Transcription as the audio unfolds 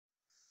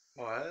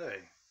Well, hey,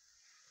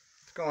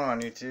 what's going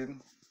on, YouTube?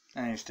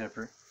 I'm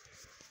Stepper,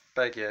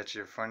 back at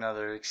you for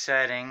another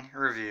exciting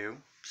review.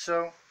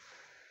 So,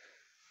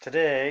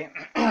 today,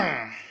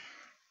 I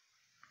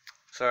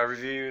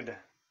reviewed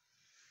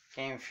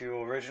Game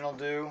Fuel Original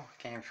Dew,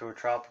 Game Fuel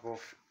Tropical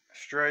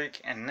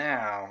Strike, and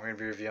now we're going to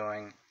be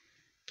reviewing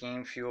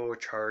Game Fuel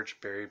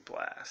Charged Berry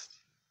Blast.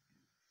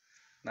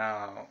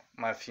 Now,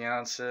 my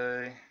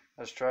fiance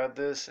has tried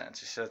this and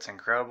she said it's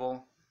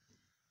incredible.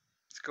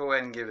 Let's go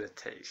ahead and give it a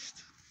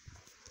taste.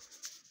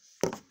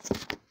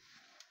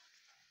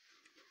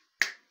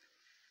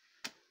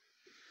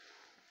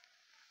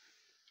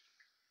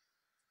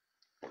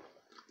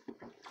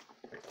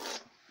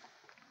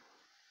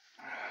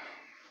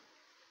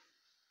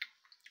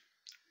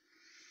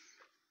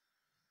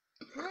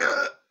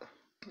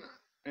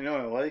 You know,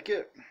 I like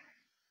it,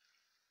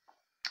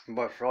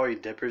 but for all you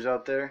dippers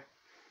out there,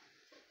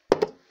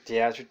 the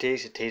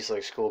aftertaste, it tastes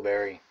like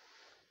schoolberry.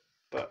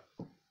 But,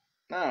 I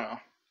don't know.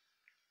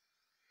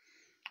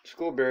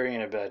 Schoolberry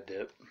ain't a bad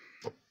dip.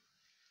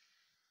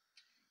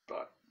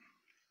 But,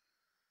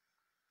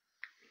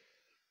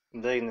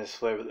 I'm digging this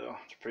flavor though.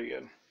 It's pretty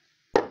good.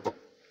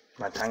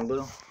 My tongue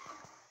blue?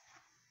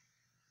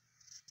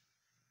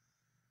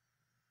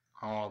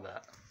 All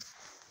that.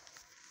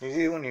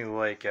 Usually when you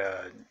like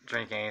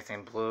drink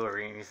anything blue or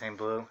eat anything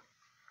blue,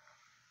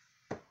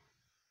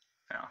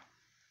 yeah.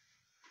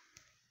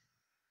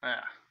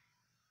 Yeah.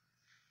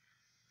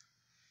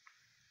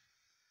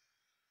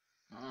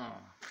 Mm.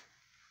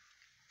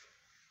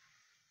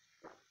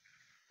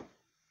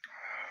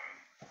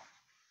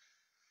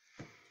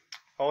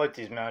 I like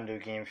these Mountain Dew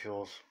Game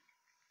Fuels.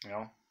 You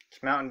know,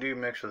 it's Mountain Dew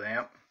mixed with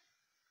Amp,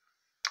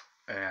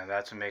 and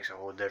that's what makes a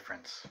whole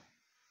difference.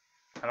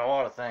 And a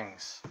lot of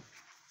things.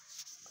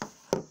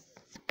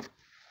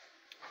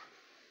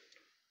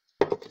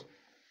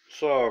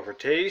 So for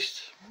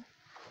taste,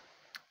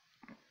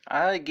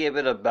 I give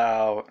it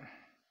about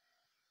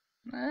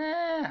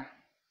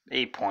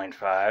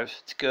 8.5.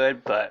 It's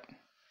good, but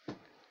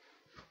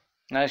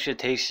I should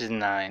taste is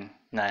 9.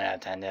 9 out of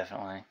 10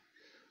 definitely.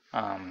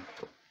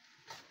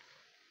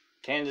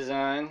 Can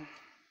design.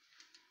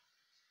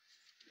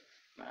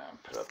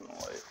 Put up in the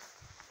light.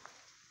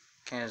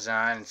 Can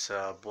design, it's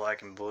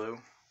black and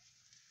blue.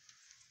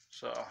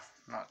 So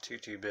not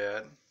too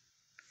bad.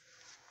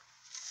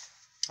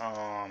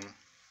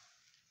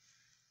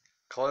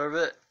 Color of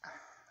it,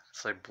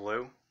 it's like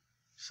blue.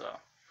 So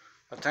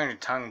I'll turn your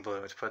tongue blue,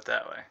 let's put it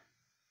that way.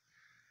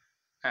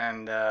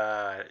 And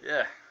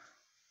yeah.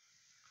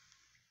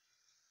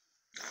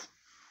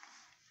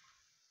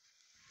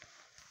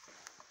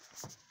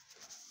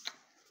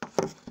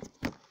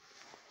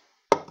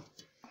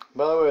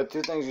 By the way, the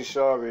two things you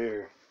saw over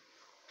here,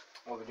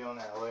 we'll be doing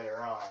that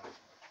later on.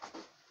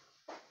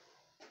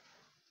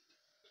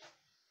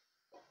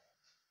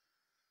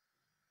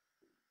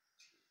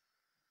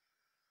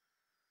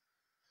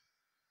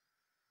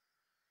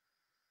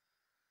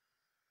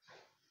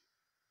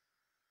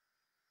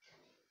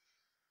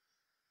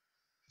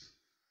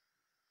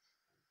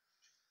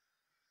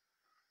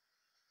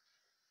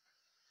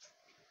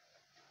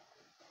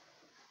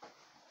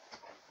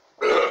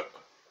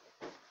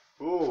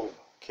 Ooh,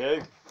 okay.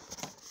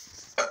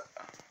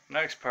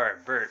 Next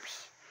part,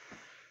 burps.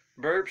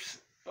 Burps,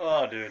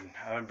 oh dude,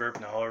 I've been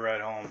burping the whole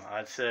ride home.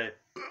 I'd say,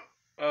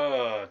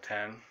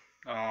 10.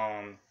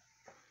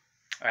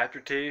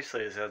 Aftertaste,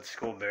 like I said,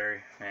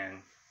 schoolberry,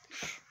 man.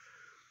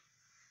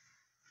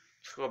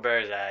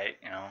 Schoolberry's alright,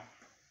 you know.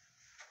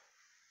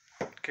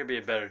 Could be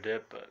a better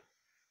dip, but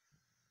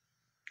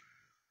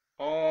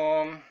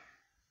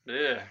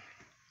yeah.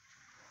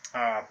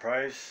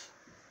 Price,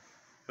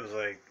 it was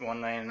like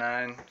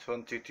 $1.99. It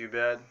wasn't too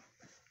bad.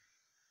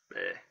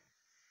 Yeah.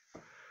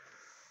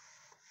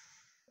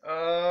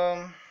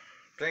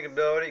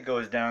 Drinkability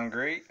goes down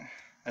great.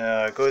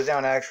 It goes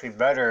down actually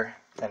better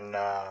than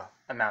a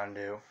Mountain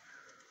Dew.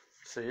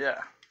 So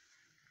yeah,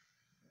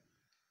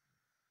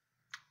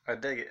 I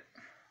dig it.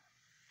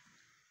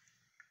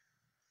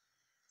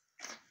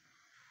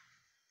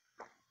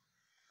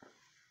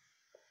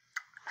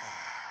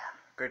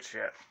 Good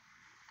shit.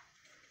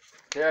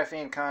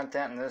 Caffeine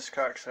content in this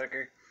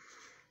cocksucker,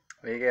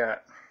 we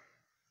got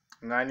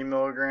 90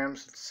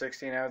 milligrams, it's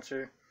 16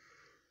 ouncer,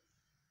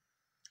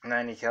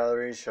 90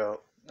 calories,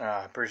 so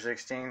per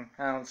 16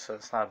 ounce, so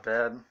it's not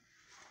bad.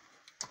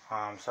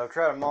 So I've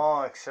tried them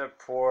all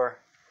except for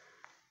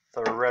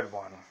the red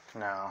one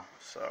now,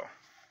 so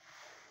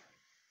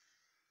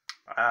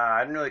I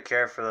didn't really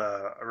care for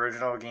the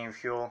original Game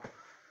Fuel.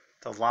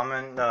 The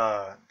lemon,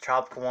 the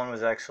tropical one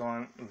was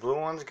excellent. The blue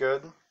one's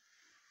good,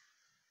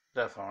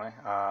 definitely.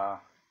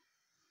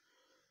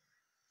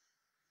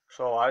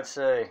 So I'd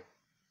say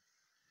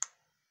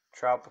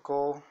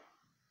tropical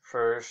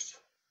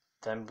first,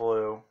 then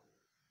blue,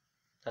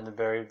 then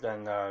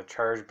the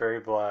charged berry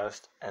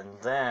blast,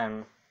 and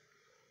then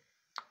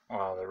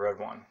the red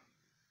one.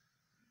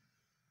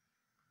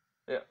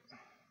 Yep,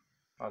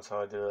 that's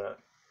how I do that.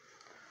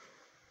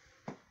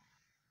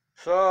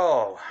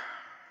 So,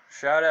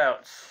 shout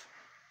outs.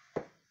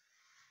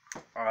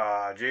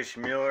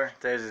 Jason Mueller.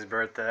 Today's his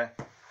birthday.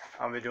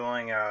 I'll be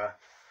doing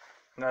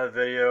another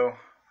video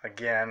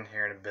again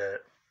here in a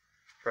bit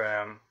for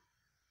him,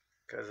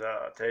 because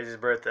today's his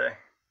birthday.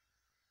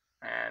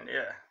 And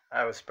yeah, I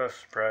have a special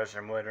surprise for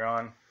him later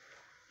on.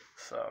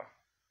 So,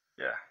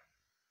 yeah.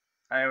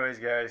 Anyways,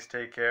 guys,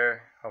 take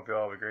care. Hope you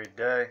all have a great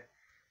day.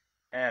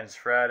 And it's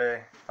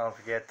Friday. Don't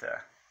forget to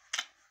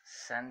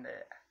send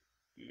it.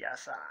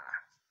 Yes, sir.